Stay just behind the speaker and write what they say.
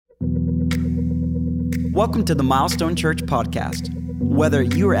Welcome to the Milestone Church podcast. Whether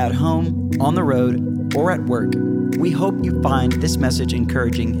you are at home, on the road, or at work, we hope you find this message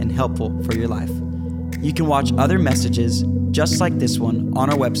encouraging and helpful for your life. You can watch other messages just like this one on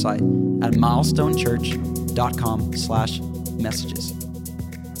our website at milestonechurch.com/messages.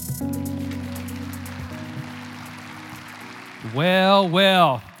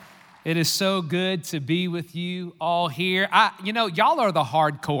 Well, it is so good to be with you all here. Y'all are the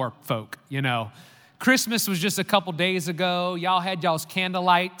hardcore folk, Christmas was just a couple days ago. Y'all had y'all's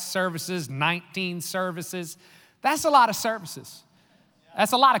candlelight services, 19 services. That's a lot of services.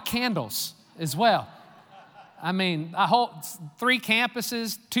 That's a lot of candles as well. I mean, 3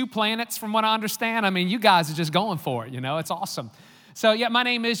 campuses, 2 planets from what I understand. I mean, you guys are just going for it, It's awesome. So, my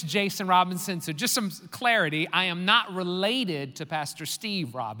name is Jason Robinson. So just some clarity, I am not related to Pastor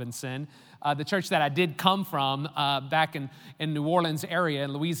Steve Robinson, the church that I did come from back in New Orleans area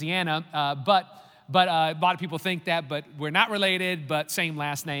in Louisiana. But a lot of people think that, but we're not related, but same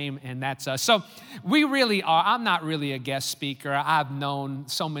last name, and that's us. So we really are. I'm not really a guest speaker. I've known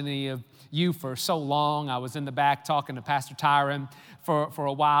so many of you for so long. I was in the back talking to Pastor Tyron for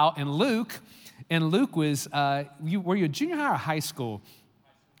a while, and Luke was, were you a junior high or high school?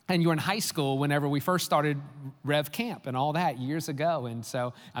 And you were in high school whenever we first started Rev Camp and all that years ago. And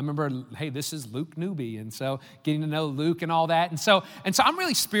so I remember, hey, this is Luke Newby. And so getting to know Luke and all that. And so I'm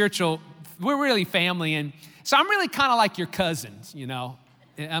really spiritual. We're really family. And so I'm really kind of like your cousins,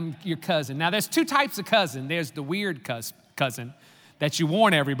 I'm your cousin. Now, there's 2 types of cousin. There's the weird cousin that you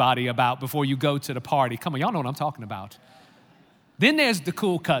warn everybody about before you go to the party. Come on, y'all know what I'm talking about. Then there's the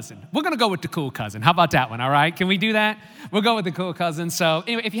cool cousin. We're going to go with the cool cousin. How about that one, all right? Can we do that? We'll go with the cool cousin. So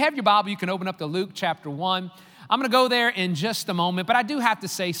anyway, if you have your Bible, you can open up to Luke chapter 1. I'm going to go there in just a moment, but I do have to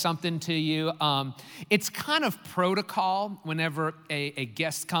say something to you. It's kind of protocol whenever a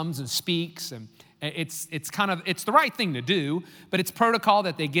guest comes and speaks, and it's the right thing to do, but it's protocol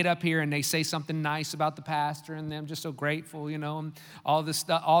that they get up here and they say something nice about the pastor, and I'm just so grateful, and all this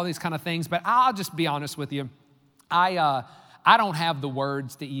stuff, all these kind of things. But I'll just be honest with you. I don't have the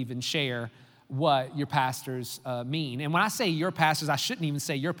words to even share what your pastors mean. And when I say your pastors, I shouldn't even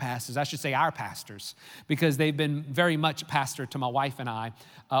say your pastors. I should say our pastors, because they've been very much a pastor to my wife and I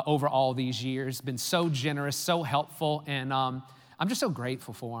over all these years, been so generous, so helpful, and I'm just so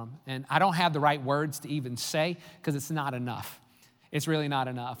grateful for them. And I don't have the right words to even say because it's not enough. It's really not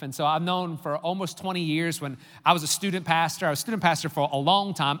enough. And so I've known for almost 20 years when I was a student pastor. I was a student pastor for a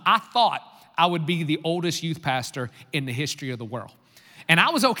long time. I thought I would be the oldest youth pastor in the history of the world. And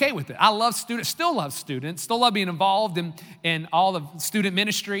I was okay with it. I love students, still love being involved in all the student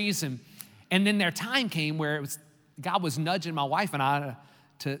ministries. And then their time came where God was nudging my wife and I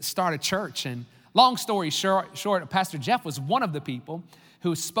to start a church. And long story short, Pastor Jeff was one of the people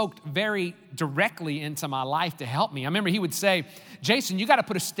who spoke very directly into my life to help me. I remember he would say, Jason, you got to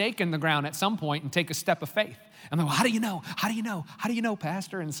put a stake in the ground at some point and take a step of faith. I'm like, well, how do you know? How do you know? How do you know,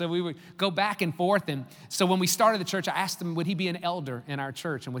 Pastor? And so we would go back and forth. And so when we started the church, I asked him, would he be an elder in our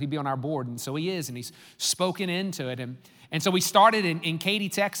church? And would he be on our board? And so he is, and he's spoken into it. And so we started in Katy,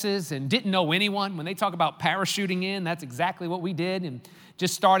 Texas, and didn't know anyone. When they talk about parachuting in, that's exactly what we did. And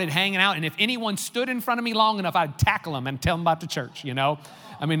just started hanging out. And if anyone stood in front of me long enough, I'd tackle them and tell them about the church,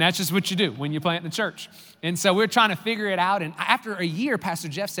 I mean, that's just what you do when you plant the church. And so we're trying to figure it out. And after a year, Pastor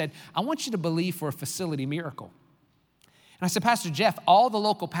Jeff said, I want you to believe for a facility miracle. And I said, Pastor Jeff, all the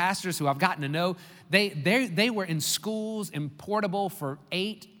local pastors who I've gotten to know, they were in schools in Portable for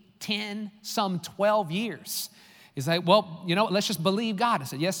 8, 10, some 12 years. He's like, well, let's just believe God. I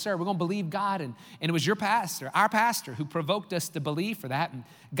said, yes, sir, we're going to believe God. And it was your pastor, our pastor, who provoked us to believe for that. And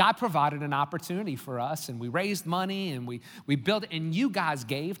God provided an opportunity for us. And we raised money and we built it. And you guys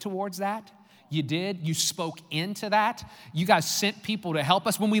gave towards that. You did. You spoke into that. You guys sent people to help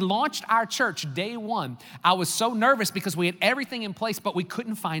us. When we launched our church day 1, I was so nervous because we had everything in place, but we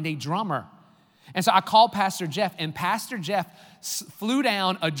couldn't find a drummer. And so I called Pastor Jeff, and Pastor Jeff flew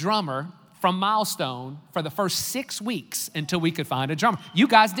down a drummer from Milestone for the first 6 weeks until we could find a drummer. You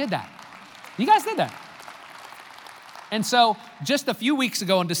guys did that. And so just a few weeks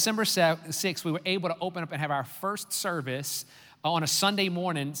ago on December 6th, we were able to open up and have our first service on a Sunday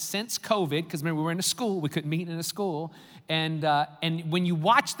morning since COVID, because remember, we were in a school. We couldn't meet in a school. And when you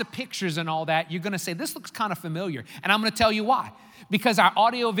watch the pictures and all that, you're going to say, this looks kind of familiar. And I'm going to tell you why. Because our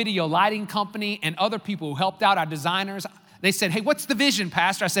audio video lighting company and other people who helped out, our designers, they said, hey, what's the vision,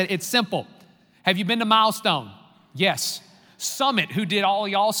 Pastor? I said, it's simple. Have you been to Milestone? Yes. Summit, who did all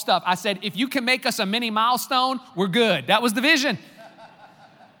y'all stuff. I said, if you can make us a mini Milestone, we're good. That was the vision.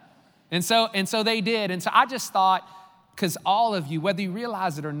 And so they did. And so I just thought, because all of you, whether you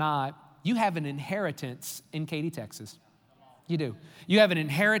realize it or not, you have an inheritance in Katy, Texas. You do. You have an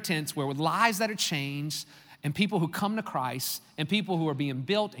inheritance where with lives that are changed and people who come to Christ and people who are being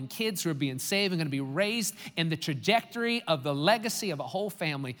built and kids who are being saved and going to be raised, and the trajectory of the legacy of a whole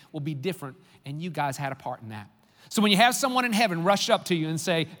family will be different, and you guys had a part in that. So when you have someone in heaven rush up to you and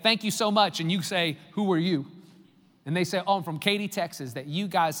say, thank you so much, and you say, who are you? And they say, oh, I'm from Katy, Texas, that you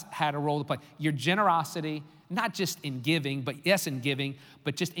guys had a role to play. Your generosity, not just in giving, but yes, in giving,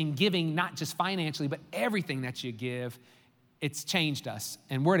 but just in giving, not just financially, but everything that you give, it's changed us,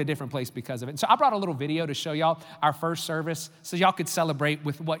 and we're at a different place because of it. And so I brought a little video to show y'all our first service so y'all could celebrate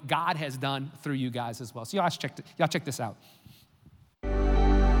with what God has done through you guys as well. So y'all check this out.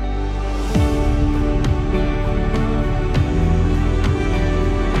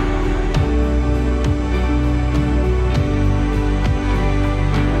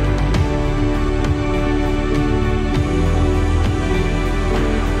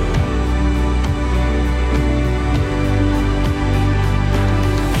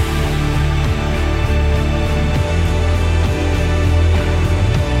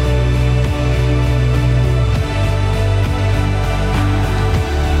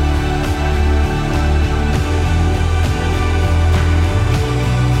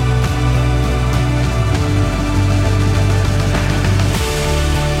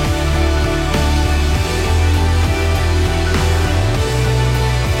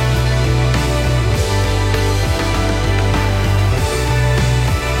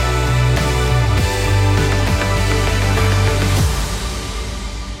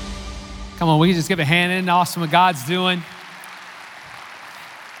 Come on, we can just give a hand in. Awesome what God's doing.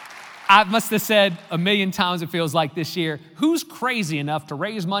 I must have said a million times, it feels like this year, who's crazy enough to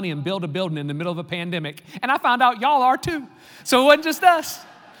raise money and build a building in the middle of a pandemic? And I found out y'all are too. So it wasn't just us.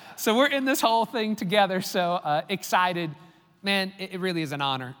 So we're in this whole thing together. So excited. Man, it really is an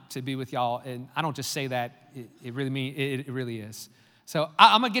honor to be with y'all. And I don't just say that, it really is. So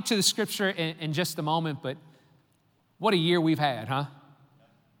I'm going to get to the scripture in just a moment, but what a year we've had, huh?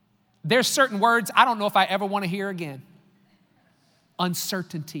 There's certain words I don't know if I ever want to hear again.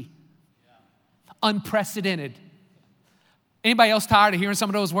 Uncertainty. Unprecedented. Anybody else tired of hearing some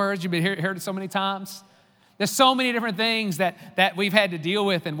of those words? You've been heard it so many times. There's so many different things that we've had to deal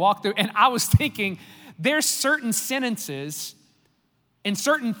with and walk through. And I was thinking, there's certain sentences and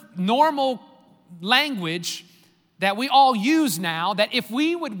certain normal language that we all use now that if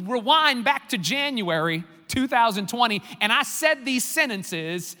we would rewind back to January 2020 and I said these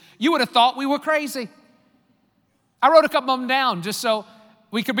sentences, you would have thought we were crazy. I wrote a couple of them down just so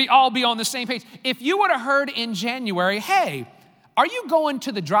we could all be on the same page. If you would have heard in January, hey, are you going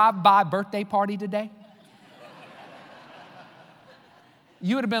to the drive-by birthday party today?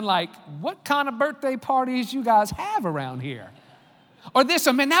 You would have been like, what kind of birthday parties you guys have around here? Or this,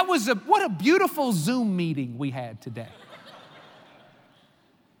 I mean, what a beautiful Zoom meeting we had today.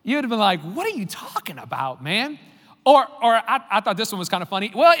 You would have been like, what are you talking about, man? Or I thought this one was kind of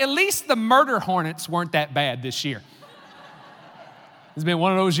funny. Well, at least the murder hornets weren't that bad this year. It's been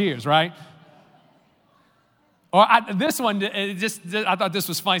one of those years, right? Or this one, I thought this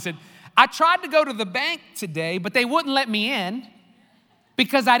was funny. It said, I tried to go to the bank today, but they wouldn't let me in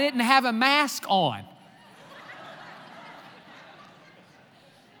because I didn't have a mask on.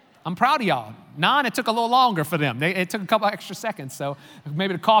 I'm proud of y'all. It took a little longer for them. It took a couple extra seconds, so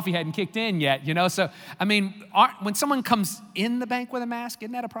maybe the coffee hadn't kicked in yet, you know? So, I mean, when someone comes in the bank with a mask,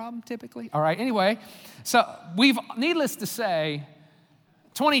 isn't that a problem typically? All right, anyway. So needless to say,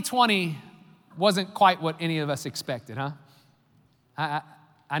 2020 wasn't quite what any of us expected, huh?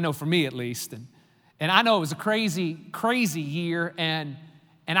 I know for me at least. And I know it was a crazy, crazy year. And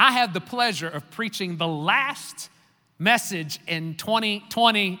I have the pleasure of preaching the last message in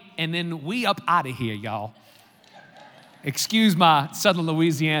 2020, and then we up out of here, y'all. Excuse my Southern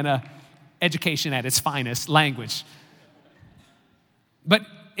Louisiana education at its finest language. But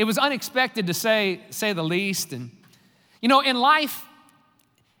it was unexpected to say the least. And, you know, in life,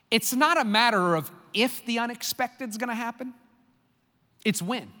 it's not a matter of if the unexpected is going to happen. It's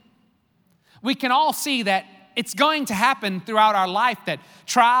when. We can all see that it's going to happen throughout our life, that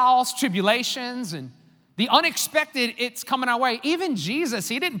trials, tribulations, and the unexpected, it's coming our way. Even Jesus,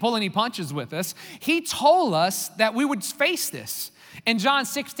 he didn't pull any punches with us. He told us that we would face this. In John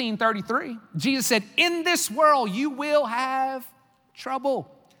 16:33, Jesus said, in this world you will have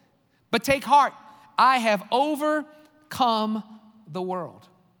trouble, but take heart, I have overcome the world.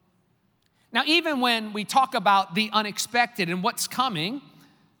 Now, even when we talk about the unexpected and what's coming,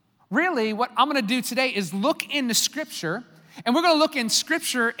 really what I'm going to do today is look into Scripture. And we're going to look in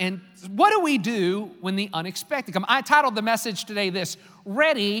Scripture and what do we do when the unexpected comes? I titled the message today this,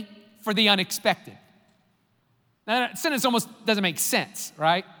 Ready for the unexpected. Now, that sentence almost doesn't make sense,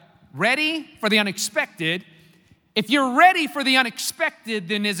 right? Ready for the unexpected. If you're ready for the unexpected,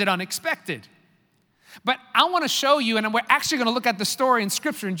 then is it unexpected? But I want to show you, and we're actually going to look at the story in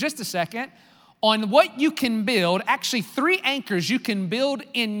Scripture in just a second, on what you can build, actually 3 anchors you can build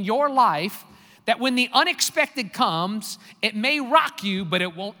in your life that when the unexpected comes, it may rock you, but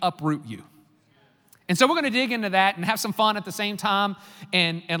it won't uproot you. And so we're going to dig into that and have some fun at the same time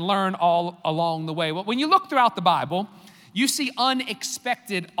and learn all along the way. Well, when you look throughout the Bible, you see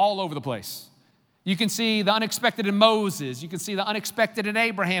unexpected all over the place. You can see the unexpected in Moses. You can see the unexpected in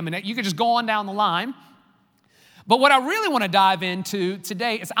Abraham. And you can just go on down the line. But what I really want to dive into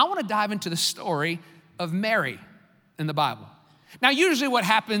today is I want to dive into the story of Mary in the Bible. Now, usually what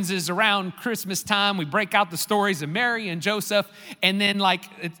happens is around Christmas time, we break out the stories of Mary and Joseph, and then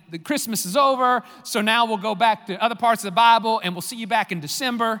the Christmas is over, so now we'll go back to other parts of the Bible, and we'll see you back in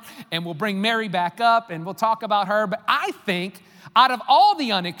December, and we'll bring Mary back up, and we'll talk about her. But I think out of all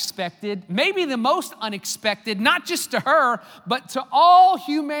the unexpected, maybe the most unexpected, not just to her, but to all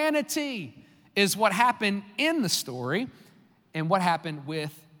humanity, is what happened in the story and what happened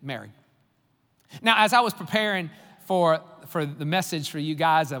with Mary. Now, as I was preparing for the message for you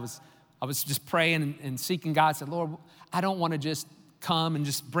guys, I was just praying and seeking God. I said, Lord, I don't want to just come and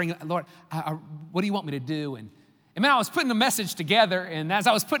just bring, Lord, what do you want me to do? And man, I was putting a message together, and as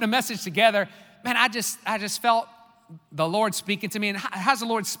I was putting a message together, man, I just felt the Lord speaking to me. And how's the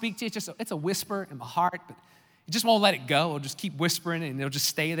Lord speak to you? It's a whisper in my heart, but it just won't let it go. It'll just keep whispering, and it'll just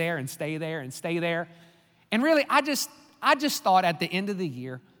stay there and stay there and stay there. And really, I just thought at the end of the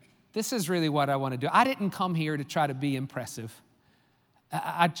year, this is really what I want to do. I didn't come here to try to be impressive.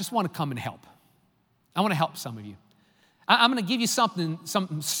 I just want to come and help. I want to help some of you. I'm going to give you something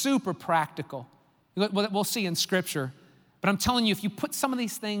super practical. We'll see in Scripture. But I'm telling you, if you put some of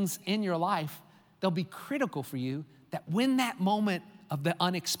these things in your life, they'll be critical for you, that when that moment of the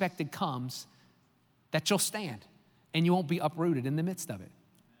unexpected comes, that you'll stand and you won't be uprooted in the midst of it.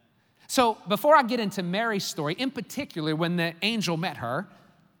 So before I get into Mary's story, in particular when the angel met her,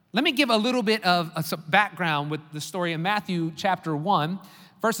 let me give a little bit of some background with the story in Matthew chapter 1,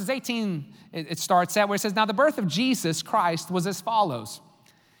 verses 18, it starts out where it says, now the birth of Jesus Christ was as follows.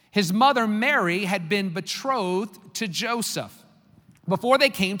 His mother Mary had been betrothed to Joseph. Before they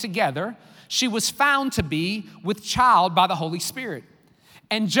came together, she was found to be with child by the Holy Spirit.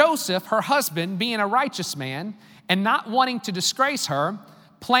 And Joseph, her husband, being a righteous man and not wanting to disgrace her,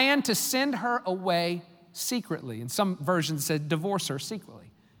 planned to send her away secretly. And some versions said divorce her secretly.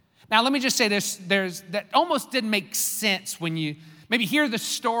 Now, let me just say there's that almost didn't make sense when you maybe hear the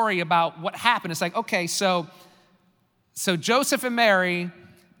story about what happened. It's like, okay, so Joseph and Mary,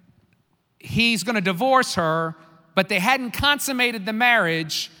 he's going to divorce her, but they hadn't consummated the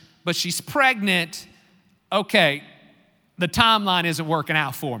marriage, but she's pregnant. Okay, the timeline isn't working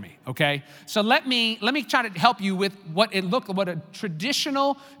out for me, okay? So let me try to help you with what a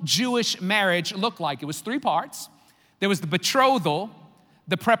traditional Jewish marriage looked like. It was 3 parts. There was the betrothal,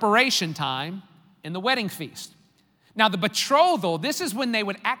 the preparation time, and the wedding feast. Now, the betrothal, this is when they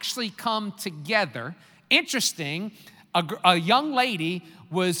would actually come together. Interesting, a young lady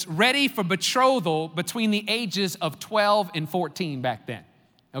was ready for betrothal between the ages of 12 and 14 back then,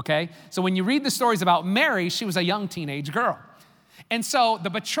 okay? So when you read the stories about Mary, she was a young teenage girl. And so the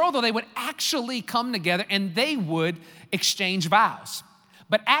betrothal, they would actually come together and they would exchange vows.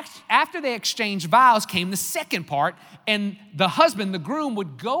 But after they exchanged vows came the second part, and the husband, the groom,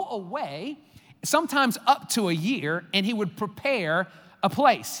 would go away, sometimes up to a year, and he would prepare a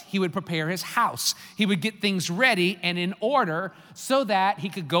place. He would prepare his house. He would get things ready and in order so that he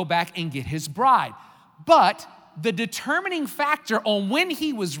could go back and get his bride. But the determining factor on when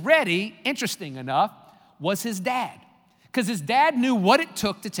he was ready, interesting enough, was his dad. Because his dad knew what it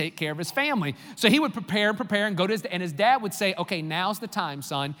took to take care of his family. So he would prepare and go to his dad. And his dad would say, okay, now's the time,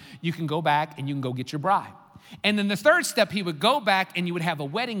 son. You can go back and you can go get your bride. And then the third step, he would go back and you would have a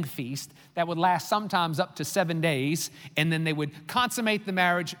wedding feast that would last sometimes up to 7 days. And then they would consummate the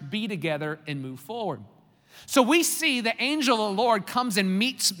marriage, be together, and move forward. So we see the angel of the Lord comes and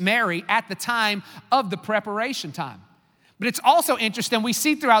meets Mary at the time of the preparation time. But it's also interesting, we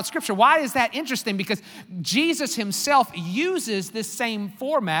see throughout Scripture. Why is that interesting? Because Jesus himself uses this same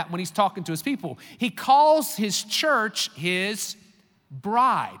format when he's talking to his people. He calls his church his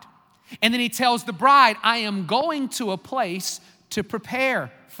bride. And then he tells the bride, I am going to a place to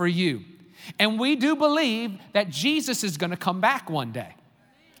prepare for you. And we do believe that Jesus is going to come back one day.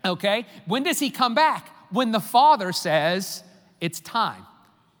 Okay? When does he come back? When the Father says, it's time.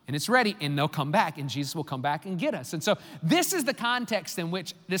 and it's ready, and they'll come back, and Jesus will come back and get us. And so this is the context in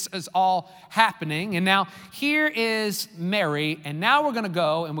which this is all happening. And now here is Mary, and now we're going to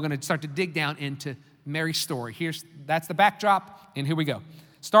go, and we're going to start to dig down into Mary's story. That's the backdrop, and here we go.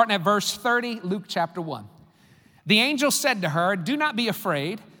 Starting at verse 30, Luke chapter 1. The angel said to her, "Do not be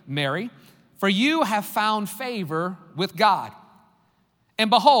afraid, Mary, for you have found favor with God. And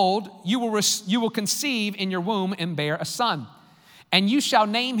behold, you will conceive in your womb and bear a son. And you shall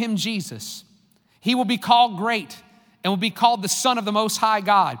name him Jesus. He will be called great and will be called the Son of the Most High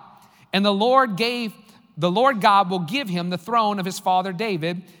God. And the Lord God will give him the throne of his father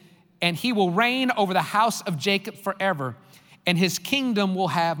David, and he will reign over the house of Jacob forever, and his kingdom will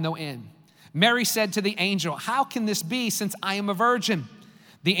have no end." Mary said to the angel, "How can this be, since I am a virgin?"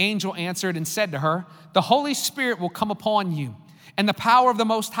 The angel answered and said to her, "The Holy Spirit will come upon you, and the power of the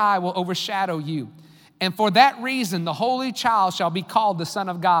Most High will overshadow you. And for that reason, the holy child shall be called the Son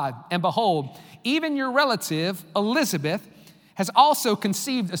of God. And behold, even your relative, Elizabeth, has also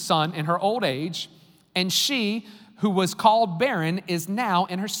conceived a son in her old age, and she, who was called barren, is now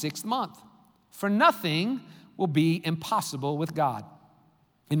in her 6th month. For nothing will be impossible with God."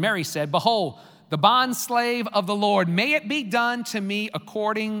 And Mary said, "Behold, the bondslave of the Lord, may it be done to me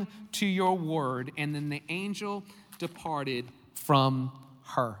according to your word." And then the angel departed from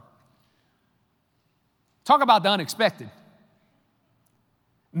her. Talk about the unexpected.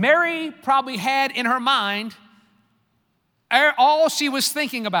 Mary probably had in her mind all she was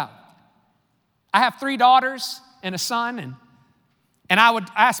thinking about. I have 3 daughters and a son, and I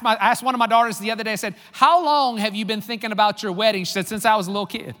asked one of my daughters the other day, I said, "How long have you been thinking about your wedding?" She said, "Since I was a little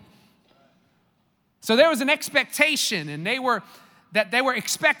kid." So there was an expectation, and they were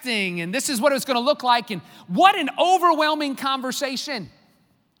expecting, and this is what it was going to look like, and what an overwhelming conversation.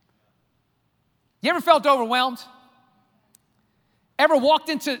 You ever felt overwhelmed? Ever walked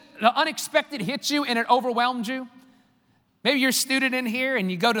into the unexpected hit you and it overwhelmed you? Maybe you're a student in here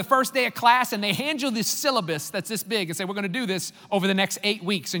and you go to the first day of class and they hand you this syllabus that's this big and say, "We're going to do this over the next 8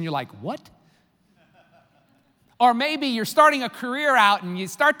 weeks." And you're like, "What?" Or maybe you're starting a career out and you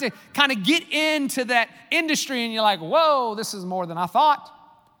start to kind of get into that industry and you're like, "Whoa, this is more than I thought."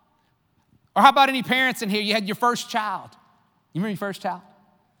 Or how about any parents in here? You had your first child. You remember your first child?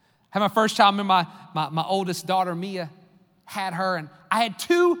 I had my first child. I remember my oldest daughter, Mia, had her, and I had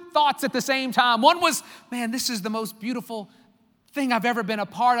 2 thoughts at the same time. One was, man, this is the most beautiful thing I've ever been a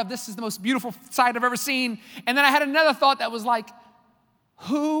part of. This is the most beautiful sight I've ever seen. And then I had another thought that was like,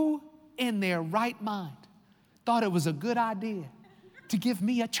 who in their right mind thought it was a good idea to give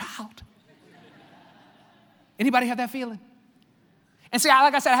me a child? Anybody have that feeling? And see,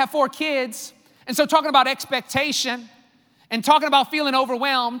 like I said, I have 4 kids. And so talking about expectation and talking about feeling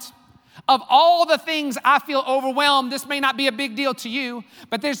overwhelmed, of all the things I feel overwhelmed, this may not be a big deal to you,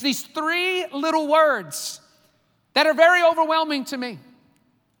 but there's these 3 little words that are very overwhelming to me.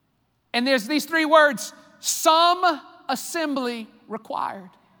 And there's these 3 words: some assembly required.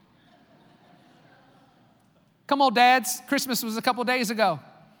 Come on, dads. Christmas was a couple days ago.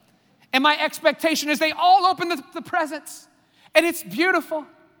 And my expectation is they all open the presents, and it's beautiful.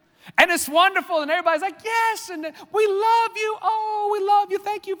 And it's wonderful, and everybody's like, "Yes, and we love you. Oh, we love you.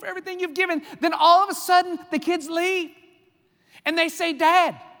 Thank you for everything you've given." Then all of a sudden, the kids leave, and they say,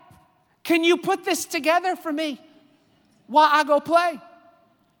 "Dad, can you put this together for me while I go play?"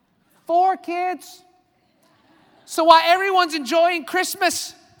 4 kids. So while everyone's enjoying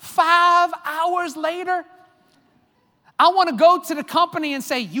Christmas, 5 hours later, I want to go to the company and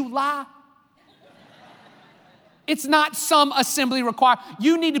say, "You lie. It's not some assembly required.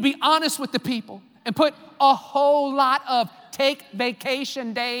 You need to be honest with the people and put a whole lot of take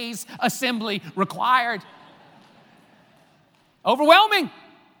vacation days assembly required." Overwhelming.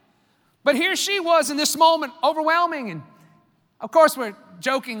 But here she was in this moment, overwhelming. And of course, we're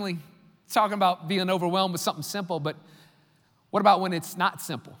jokingly talking about being overwhelmed with something simple, but what about when it's not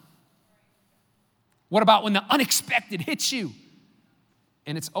simple? What about when the unexpected hits you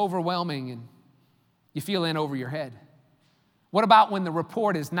and it's overwhelming and you feel in over your head? What about when the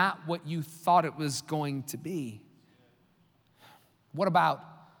report is not what you thought it was going to be? What about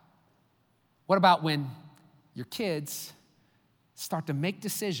when your kids start to make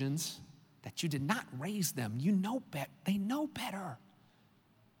decisions that you did not raise them? You know better. They know better.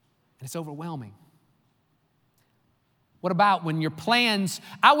 And it's overwhelming. What about when your plans,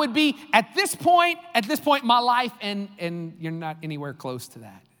 I would be at this point in my life, and you're not anywhere close to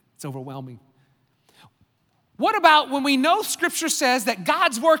that. It's overwhelming. What about when we know Scripture says that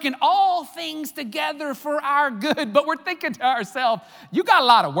God's working all things together for our good, but we're thinking to ourselves, "You got a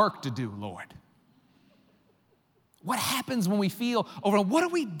lot of work to do, Lord." What happens when we feel overwhelmed? What do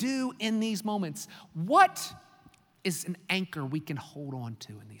we do in these moments? What is an anchor we can hold on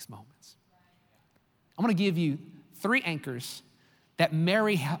to in these moments? I'm gonna give you 3 anchors that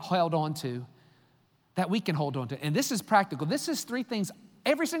Mary held on to that we can hold on to. And this is practical. This is 3 things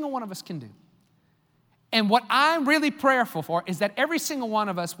every single one of us can do. And what I'm really prayerful for is that every single one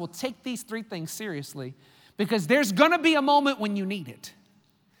of us will take these 3 things seriously, because there's gonna be a moment when you need it.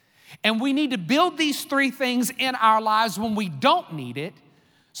 And we need to build these 3 things in our lives when we don't need it,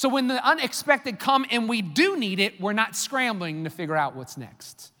 so when the unexpected come and we do need it, we're not scrambling to figure out what's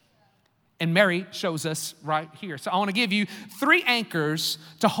next. And Mary shows us right here. So I want to give you 3 anchors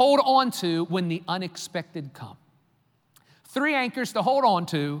to hold on to when the unexpected come. 3 anchors to hold on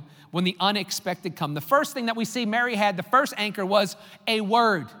to when the unexpected come. The first thing that we see Mary had, the first anchor was a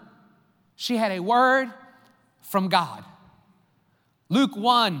word. She had a word from God. Luke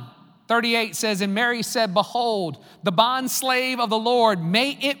 1:38 says, and Mary said, behold, the bondslave of the Lord,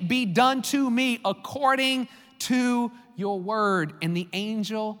 may it be done to me according to your word. And the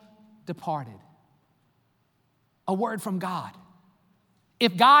angel departed. A word from God.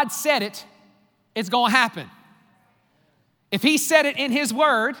 If God said it, it's going to happen. If he said it in his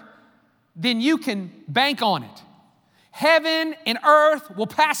word, then you can bank on it. Heaven and earth will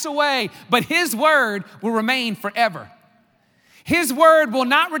pass away, but his word will remain forever. His word will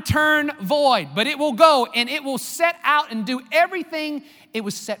not return void, but it will go and it will set out and do everything it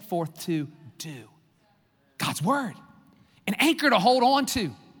was set forth to do. God's word, an anchor to hold on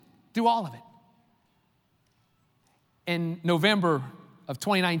to through all of it. In November of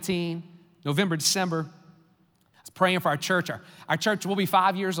 2019, November, December, I was praying for our church. Our church will be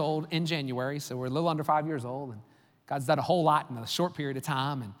 5 years old in January, so we're a little under 5 years old, and God's done a whole lot in a short period of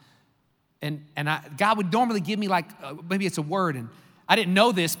time. God would normally give me maybe it's a word, and I didn't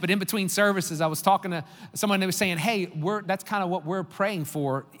know this, but in between services, I was talking to someone that was saying, hey, that's kind of what we're praying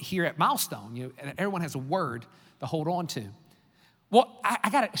for here at Milestone. And everyone has a word to hold on to. Well, I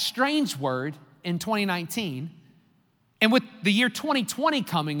got a strange word in 2019, and with the year 2020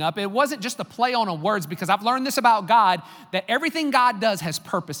 coming up, it wasn't just a play on words, because I've learned this about God, that everything God does has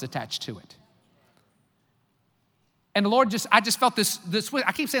purpose attached to it. And the Lord I just felt this,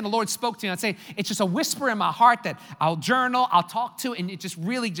 I keep saying the Lord spoke to me. I'd say, it's just a whisper in my heart that I'll journal, I'll talk to, and it just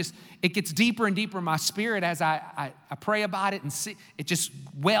really it gets deeper and deeper in my spirit as I pray about it and see, it just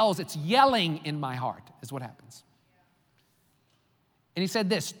wells, it's yelling in my heart is what happens. And he said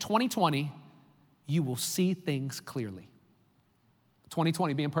this, 2020, you will see things clearly.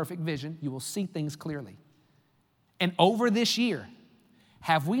 2020 being perfect vision, you will see things clearly. And over this year,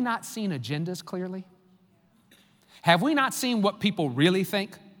 have we not seen agendas clearly? Have we not seen what people really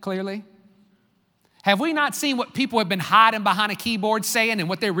think clearly? Have we not seen what people have been hiding behind a keyboard saying and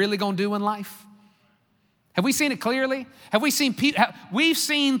what they're really going to do in life? Have we seen it clearly? We've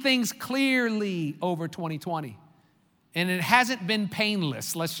seen things clearly over 2020. And it hasn't been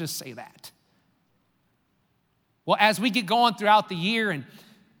painless, let's just say that. Well, as we get going throughout the year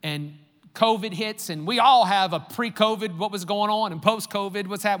and COVID hits, and we all have a pre-COVID, what was going on, and post-COVID,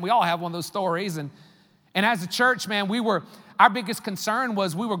 what's happening. We all have one of those stories. And as a church, man, our biggest concern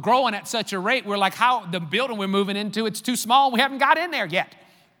was we were growing at such a rate. We're like, how the building we're moving into, it's too small. We haven't got in there yet.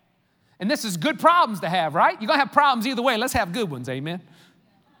 And this is good problems to have, right? You're going to have problems either way. Let's have good ones, amen?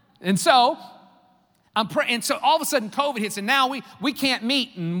 And so so all of a sudden COVID hits, and now we can't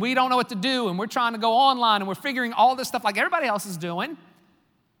meet, and we don't know what to do, and we're trying to go online, and we're figuring all this stuff like everybody else is doing.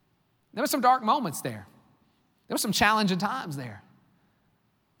 There were some dark moments there. There were some challenging times there.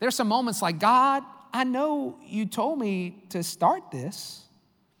 There's some moments like, God, I know you told me to start this.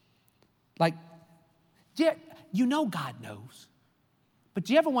 Like, yeah, you know God knows. But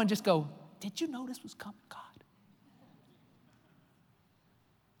do you ever want to just go, did you know this was coming, God?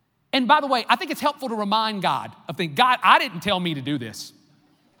 And by the way, I think it's helpful to remind God of things. God, I didn't tell me to do this.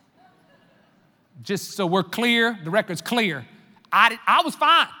 Just so we're clear, the record's clear. I was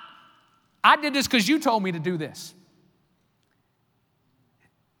fine. I did this because you told me to do this.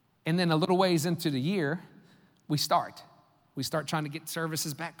 And then a little ways into the year, we start trying to get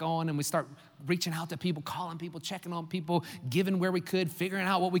services back on, and we start reaching out to people, calling people, checking on people, giving where we could, figuring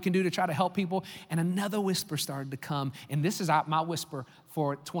out what we can do to try to help people. And another whisper started to come, and this is my whisper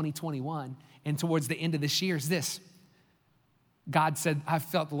for 2021. And towards the end of this year is this. God said, I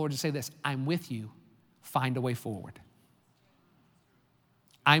felt the Lord to say this, I'm with you, find a way forward.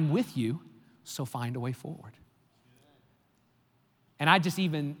 I'm with you, so find a way forward. And I just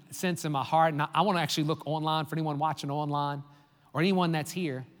even sense in my heart, and I want to actually look online for anyone watching online or anyone that's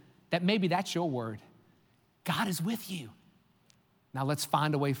here, that maybe that's your word. God is with you. Now let's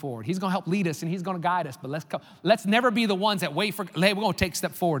find a way forward. He's going to help lead us and he's going to guide us, but let's never be the ones that wait for, hey, we're going to take a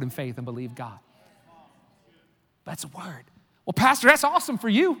step forward in faith and believe God. That's a word. Well, Pastor, that's awesome for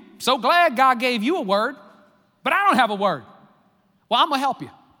you. So glad God gave you a word, but I don't have a word. Well, I'm going to help you.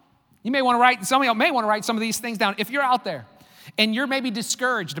 You may want to write, some of y'all may want to write some of these things down. If you're out there and you're maybe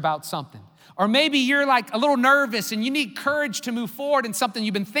discouraged about something, or maybe you're like a little nervous and you need courage to move forward in something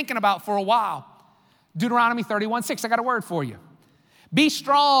you've been thinking about for a while, Deuteronomy 31:6, I got a word for you. Be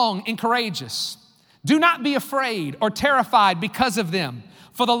strong and courageous. Do not be afraid or terrified because of them,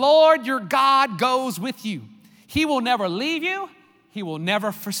 for the Lord your God goes with you. He will never leave you. He will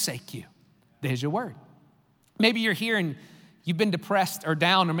never forsake you. There's your word. Maybe you're here and you've been depressed or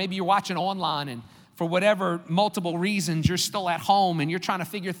down, or maybe you're watching online and for whatever multiple reasons, you're still at home and you're trying to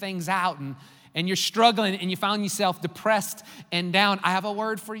figure things out and you're struggling and you found yourself depressed and down. I have a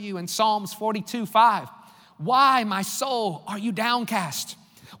word for you in Psalms 42:5. Why, my soul, are you downcast?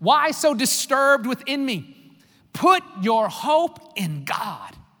 Why so disturbed within me? Put your hope in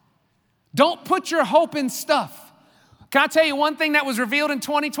God. Don't put your hope in stuff. Can I tell you one thing that was revealed in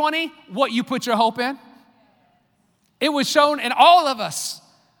 2020? What you put your hope in. It was shown in all of us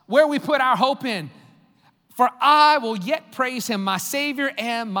where we put our hope in. For I will yet praise him, my Savior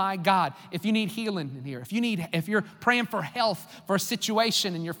and my God. If you need healing in here, if you're praying for health for a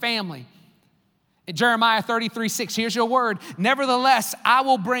situation in your family, in Jeremiah 33:6, here's your word. Nevertheless, I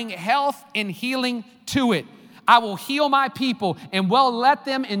will bring health and healing to it. I will heal my people and will let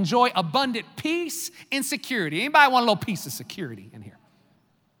them enjoy abundant peace and security. Anybody want a little piece of security in here?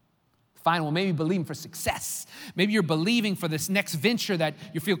 Fine, well, maybe believing for success. Maybe you're believing for this next venture that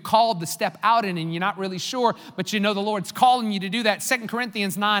you feel called to step out in and you're not really sure, but you know the Lord's calling you to do that. 2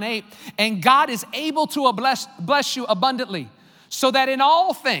 Corinthians 9:8, and God is able to bless you abundantly, so that in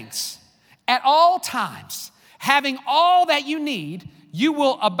all things, at all times, having all that you need, you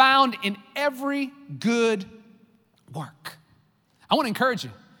will abound in every good work. I want to encourage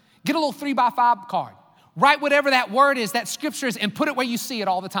you. Get a little 3x5 card. Write whatever that word is, that scripture is, and put it where you see it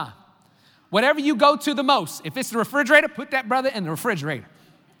all the time. Whatever you go to the most, if it's the refrigerator, put that brother in the refrigerator.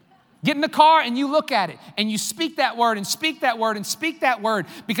 Get in the car and you look at it and you speak that word and speak that word and speak that word,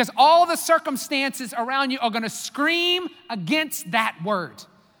 because all the circumstances around you are going to scream against that word.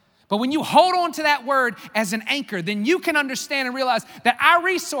 But when you hold on to that word as an anchor, then you can understand and realize that our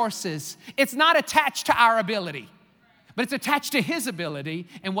resources, it's not attached to our ability, but it's attached to his ability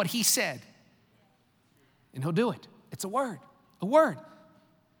and what he said. And he'll do it. It's a word, a word.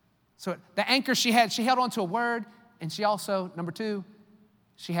 So the anchor she held on to a word, and she also, number two,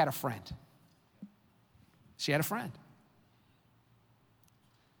 she had a friend. She had a friend.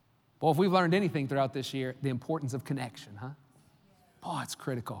 Boy, if we've learned anything throughout this year, the importance of connection, huh? Boy, it's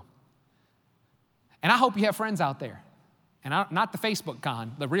critical. And I hope you have friends out there, and not the Facebook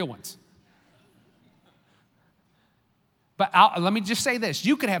kind, the real ones. But let me just say this.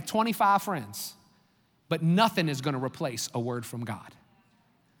 You could have 25 friends, but nothing is going to replace a word from God.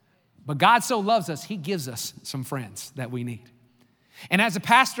 But God so loves us, he gives us some friends that we need. And as a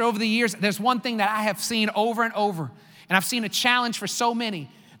pastor over the years, there's one thing that I have seen over and over, and I've seen a challenge for so many,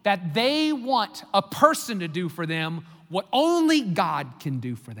 that they want a person to do for them what only God can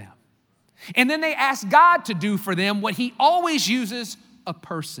do for them. And then they ask God to do for them what he always uses a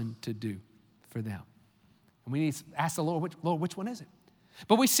person to do for them. And we need to ask the Lord, which one is it?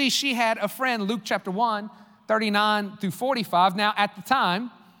 But we see she had a friend, Luke chapter 1, 39 through 45. Now at the time,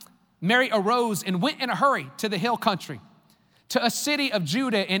 Mary arose and went in a hurry to the hill country, to a city of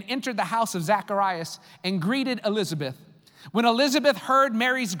Judah, and entered the house of Zacharias and greeted Elizabeth. When Elizabeth heard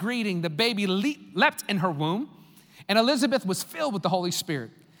Mary's greeting, the baby leapt in her womb, and Elizabeth was filled with the Holy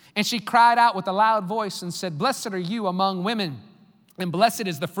Spirit. And she cried out with a loud voice and said, "Blessed are you among women, and blessed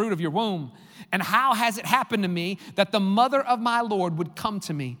is the fruit of your womb. And how has it happened to me that the mother of my Lord would come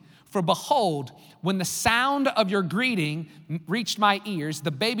to me? For behold, when the sound of your greeting reached my ears,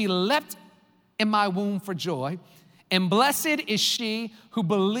 the baby leapt in my womb for joy. And blessed is she who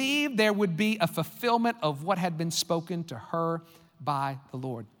believed there would be a fulfillment of what had been spoken to her by the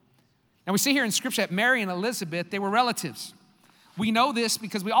Lord." Now we see here in Scripture that Mary and Elizabeth, they were relatives. We know this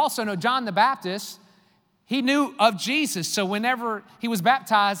because we also know John the Baptist, he knew of Jesus. So whenever he was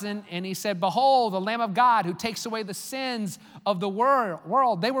baptizing and he said, "Behold, the Lamb of God who takes away the sins of the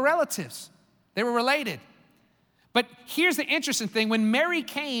world," they were relatives. They were related. But here's the interesting thing. When Mary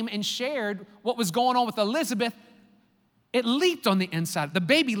came and shared what was going on with Elizabeth, it leaped on the inside. The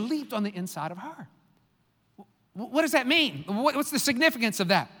baby leaped on the inside of her. What does that mean? What's the significance of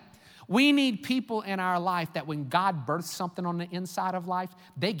that? We need people in our life that when God births something on the inside of life,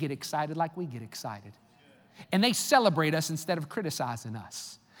 they get excited like we get excited. and they celebrate us instead of criticizing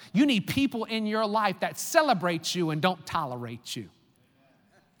us. You need people in your life that celebrate you and don't tolerate you.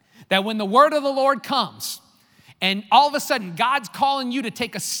 That when the word of the Lord comes, and all of a sudden God's calling you to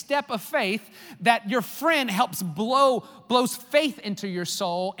take a step of faith, that your friend helps blows faith into your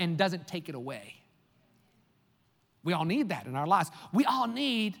soul and doesn't take it away. We all need that in our lives. We all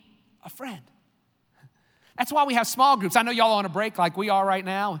need a friend. That's why we have small groups. I know y'all are on a break like we are right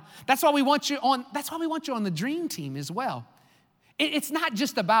now. That's why we want you on the dream team as well. It's not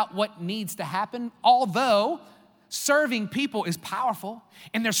just about what needs to happen, although serving people is powerful,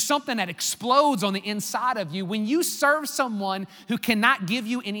 and there's something that explodes on the inside of you. When you serve someone who cannot give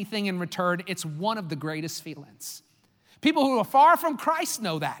you anything in return, it's one of the greatest feelings. People who are far from Christ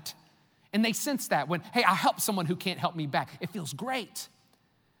know that, and they sense that when, hey, I help someone who can't help me back. It feels great.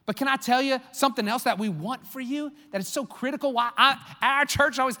 But can I tell you something else that we want for you that is so critical? Why our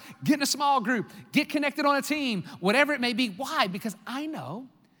church always get in a small group, get connected on a team, whatever it may be. Why? Because I know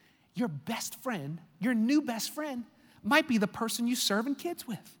your best friend, your new best friend, might be the person you serve in kids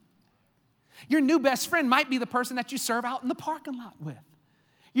with. Your new best friend might be the person that you serve out in the parking lot with.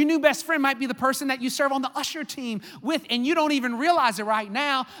 Your new best friend might be the person that you serve on the usher team with, and you don't even realize it right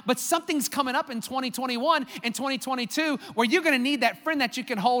now, but something's coming up in 2021 and 2022 where you're gonna need that friend that you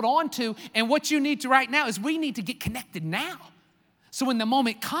can hold on to, and what you need to right now is we need to get connected now. So when the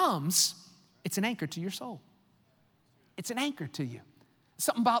moment comes, it's an anchor to your soul. It's an anchor to you.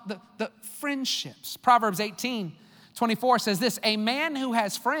 Something about the friendships. Proverbs 18:24 says this, a man who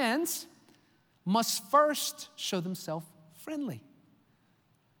has friends must first show themselves friendly.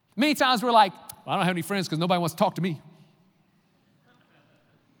 Many times we're like, well, I don't have any friends because nobody wants to talk to me.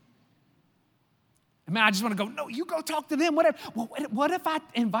 Man, I just want to go, no, you go talk to them, whatever. Well, what if I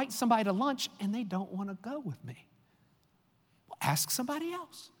invite somebody to lunch and they don't want to go with me? Well, ask somebody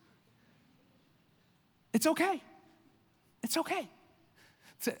else. It's okay. It's okay.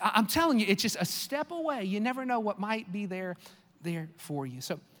 I'm telling you, it's just a step away. You never know what might be there for you.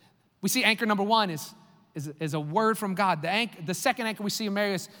 So we see anchor number one is a word from God. The second anchor we see in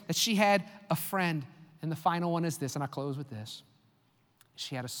Mary is that she had a friend. And the final one is this, and I close with this.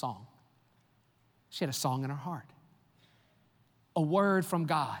 She had a song. She had a song in her heart. A word from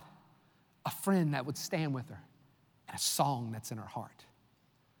God. A friend that would stand with her. And a song that's in her heart.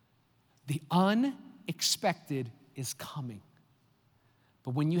 The unexpected is coming.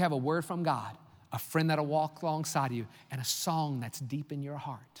 But when you have a word from God, a friend that'll walk alongside you, and a song that's deep in your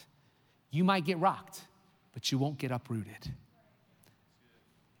heart, you might get rocked, but you won't get uprooted.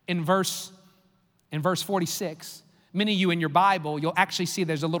 In verse 46, many of you in your Bible, you'll actually see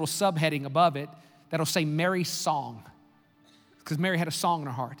there's a little subheading above it that'll say Mary's song, because Mary had a song in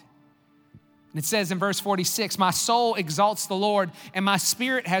her heart. And it says in verse 46, my soul exalts the Lord, and my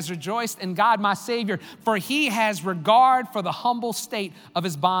spirit has rejoiced in God my Savior, for he has regard for the humble state of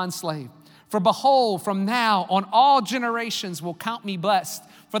his bondslave. For behold, from now on all generations will count me blessed.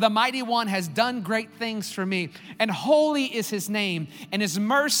 For the mighty one has done great things for me, and holy is his name, and his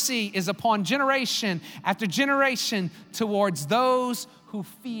mercy is upon generation after generation towards those who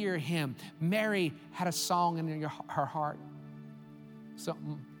fear him. Mary had a song in her heart.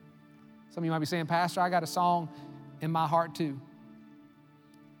 Some of you might be saying, Pastor, I got a song in my heart too.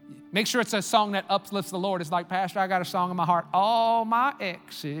 Make sure it's a song that uplifts the Lord. It's like, Pastor, I got a song in my heart. All my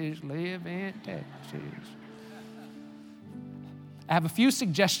exes live in Texas. I have a few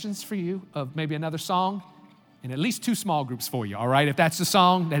suggestions for you of maybe another song and at least 2 small groups for you, all right? If that's the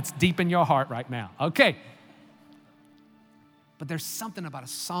song that's deep in your heart right now. Okay. But there's something about a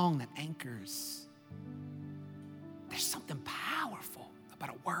song that anchors. There's something powerful about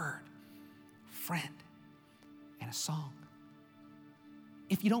a word, friend, and a song.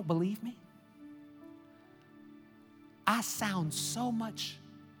 If you don't believe me, I sound so much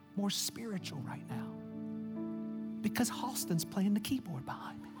more spiritual right now because Halston's playing the keyboard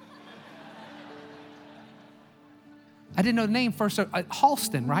behind me. I didn't know the name first.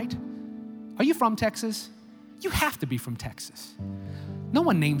 Halston, right? Are you from Texas? You have to be from Texas. No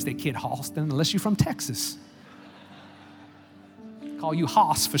one names their kid Halston unless you're from Texas. Call you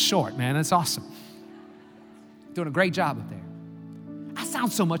Haas for short, man. That's awesome. Doing a great job up there. I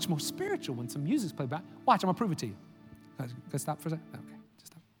sound so much more spiritual when some music's played by. Watch, I'm gonna prove it to you. Can I stop for a second? Okay, just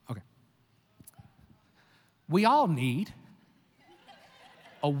stop. Okay. We all need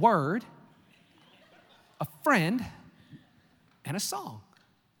a word, a friend, and a song.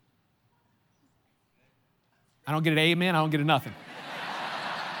 I don't get an amen, I don't get a nothing.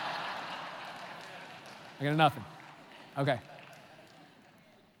 I get a nothing. Okay.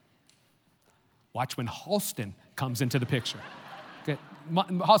 Watch when Halston comes into the picture. Okay.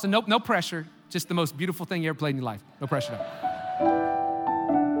 Halston, no pressure. Just the most beautiful thing you ever played in your life. No pressure.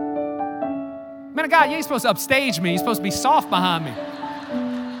 Man of God, you ain't supposed to upstage me. You're supposed to be soft behind me.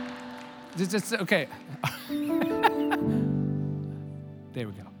 Just okay. There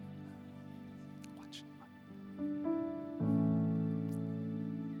we go. Watch.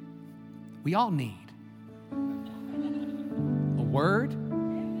 We all need a word,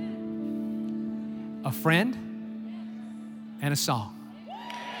 a friend, and a song.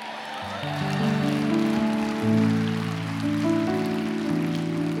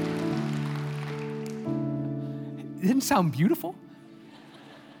 Didn't sound beautiful?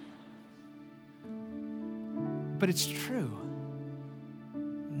 But it's true.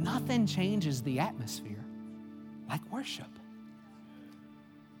 Nothing changes the atmosphere like worship.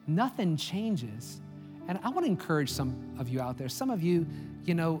 Nothing changes. And I want to encourage some of you out there. Some of you,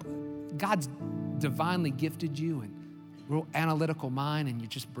 God's divinely gifted you and real analytical mind, and you're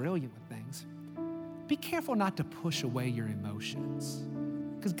just brilliant with things. Be careful not to push away your emotions,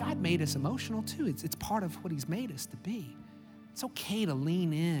 because God made us emotional too. It's part of what he's made us to be. It's okay to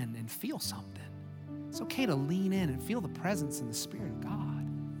lean in and feel something. It's okay to lean in and feel the presence and the Spirit of God.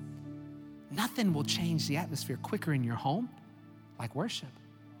 Nothing will change the atmosphere quicker in your home like worship.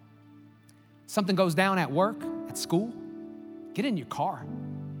 Something goes down at work, at school, get in your car.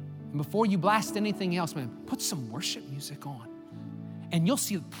 And before you blast anything else, man, put some worship music on. And you'll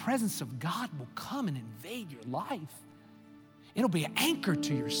see the presence of God will come and invade your life. It'll be an anchor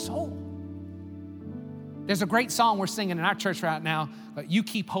to your soul. There's a great song we're singing in our church right now, You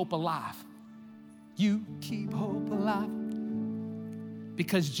Keep Hope Alive. You keep hope alive.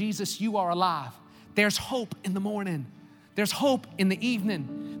 Because Jesus, you are alive. There's hope in the morning. There's hope in the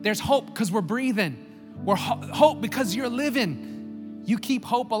evening. There's hope because we're breathing. We're hope because you're living. You keep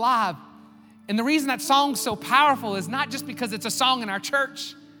hope alive. And the reason that song's so powerful is not just because it's a song in our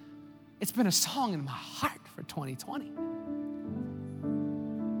church. It's been a song in my heart for 2020.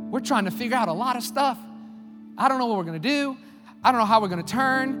 We're trying to figure out a lot of stuff. I don't know what we're going to do. I don't know how we're going to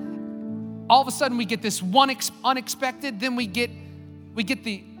turn. All of a sudden we get this one unexpected, then we get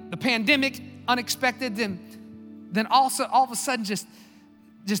the pandemic unexpected, then also all of a sudden just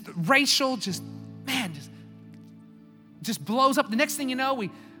racial, just blows up. The next thing you know,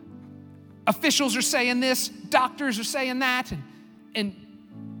 officials are saying this, doctors are saying that, and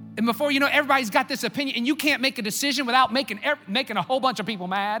before you know, everybody's got this opinion, and you can't make a decision without making a whole bunch of people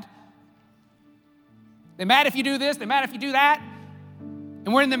mad. They're mad if you do this, they're mad if you do that.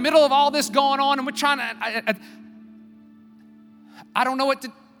 And we're in the middle of all this going on, and we're trying to, I don't know what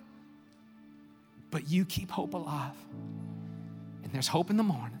to, but you keep hope alive. And there's hope in the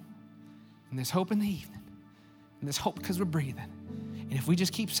morning, and there's hope in the evening, and there's hope because we're breathing. And if we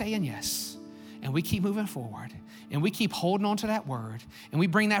just keep saying yes, and we keep moving forward, and we keep holding on to that word, and we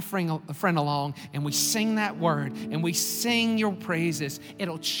bring that friend along, and we sing that word, and we sing your praises,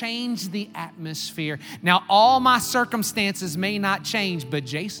 it'll change the atmosphere. Now, all my circumstances may not change, but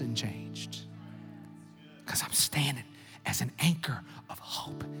Jason changed. Because I'm standing as an anchor of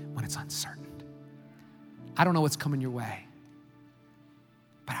hope when it's uncertain. I don't know what's coming your way,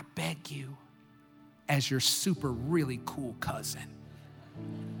 but I beg you, as your super really cool cousin,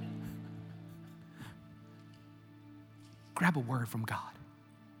 grab a word from God.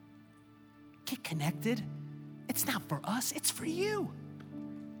 Get connected. It's not for us, it's for you.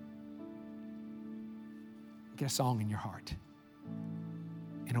 Get a song in your heart,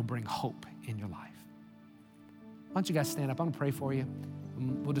 and it'll bring hope in your life. Why don't you guys stand up? I'm gonna pray for you.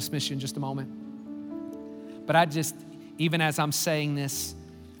 We'll dismiss you in just a moment. But even as I'm saying this,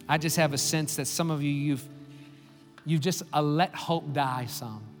 I just have a sense that some of you, you've just let hope die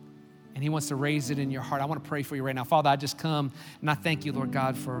some. And he wants to raise it in your heart. I want to pray for you right now. Father, I just come and I thank you, Lord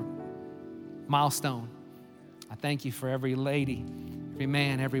God, for Milestone. I thank you for every lady, every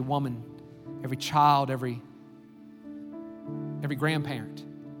man, every woman, every child, every grandparent,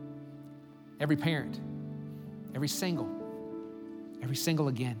 every parent, every single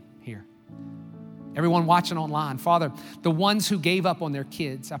again here. Everyone watching online. Father, the ones who gave up on their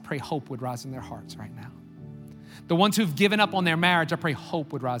kids, I pray hope would rise in their hearts right now. The ones who've given up on their marriage, I pray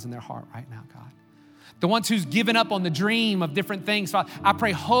hope would rise in their heart right now, God. The ones who's given up on the dream of different things, Father, I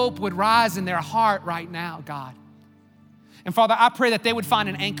pray hope would rise in their heart right now, God. And Father, I pray that they would find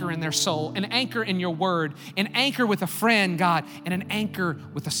an anchor in their soul, an anchor in your word, an anchor with a friend, God, and an anchor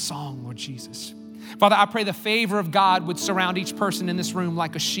with a song, Lord Jesus. Father, I pray the favor of God would surround each person in this room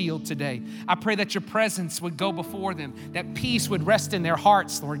like a shield today. I pray that your presence would go before them, that peace would rest in their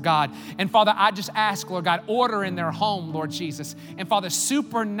hearts, Lord God. And Father, I just ask, Lord God, order in their home, Lord Jesus. And Father,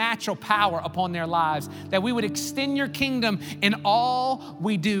 supernatural power upon their lives, that we would extend your kingdom in all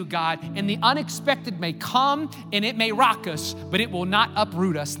we do, God. And the unexpected may come and it may rock us, but it will not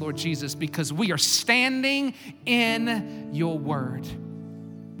uproot us, Lord Jesus, because we are standing in your word.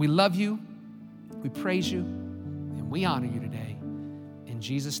 We love you. We praise you and we honor you today. In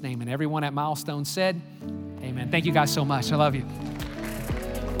Jesus' name. And everyone at Milestone said, amen. Thank you guys so much. I love you.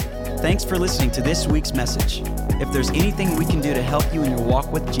 Thanks for listening to this week's message. If there's anything we can do to help you in your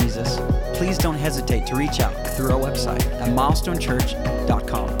walk with Jesus, please don't hesitate to reach out through our website at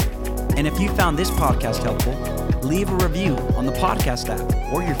milestonechurch.com. And if you found this podcast helpful, leave a review on the podcast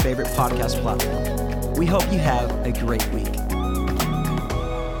app or your favorite podcast platform. We hope you have a great week.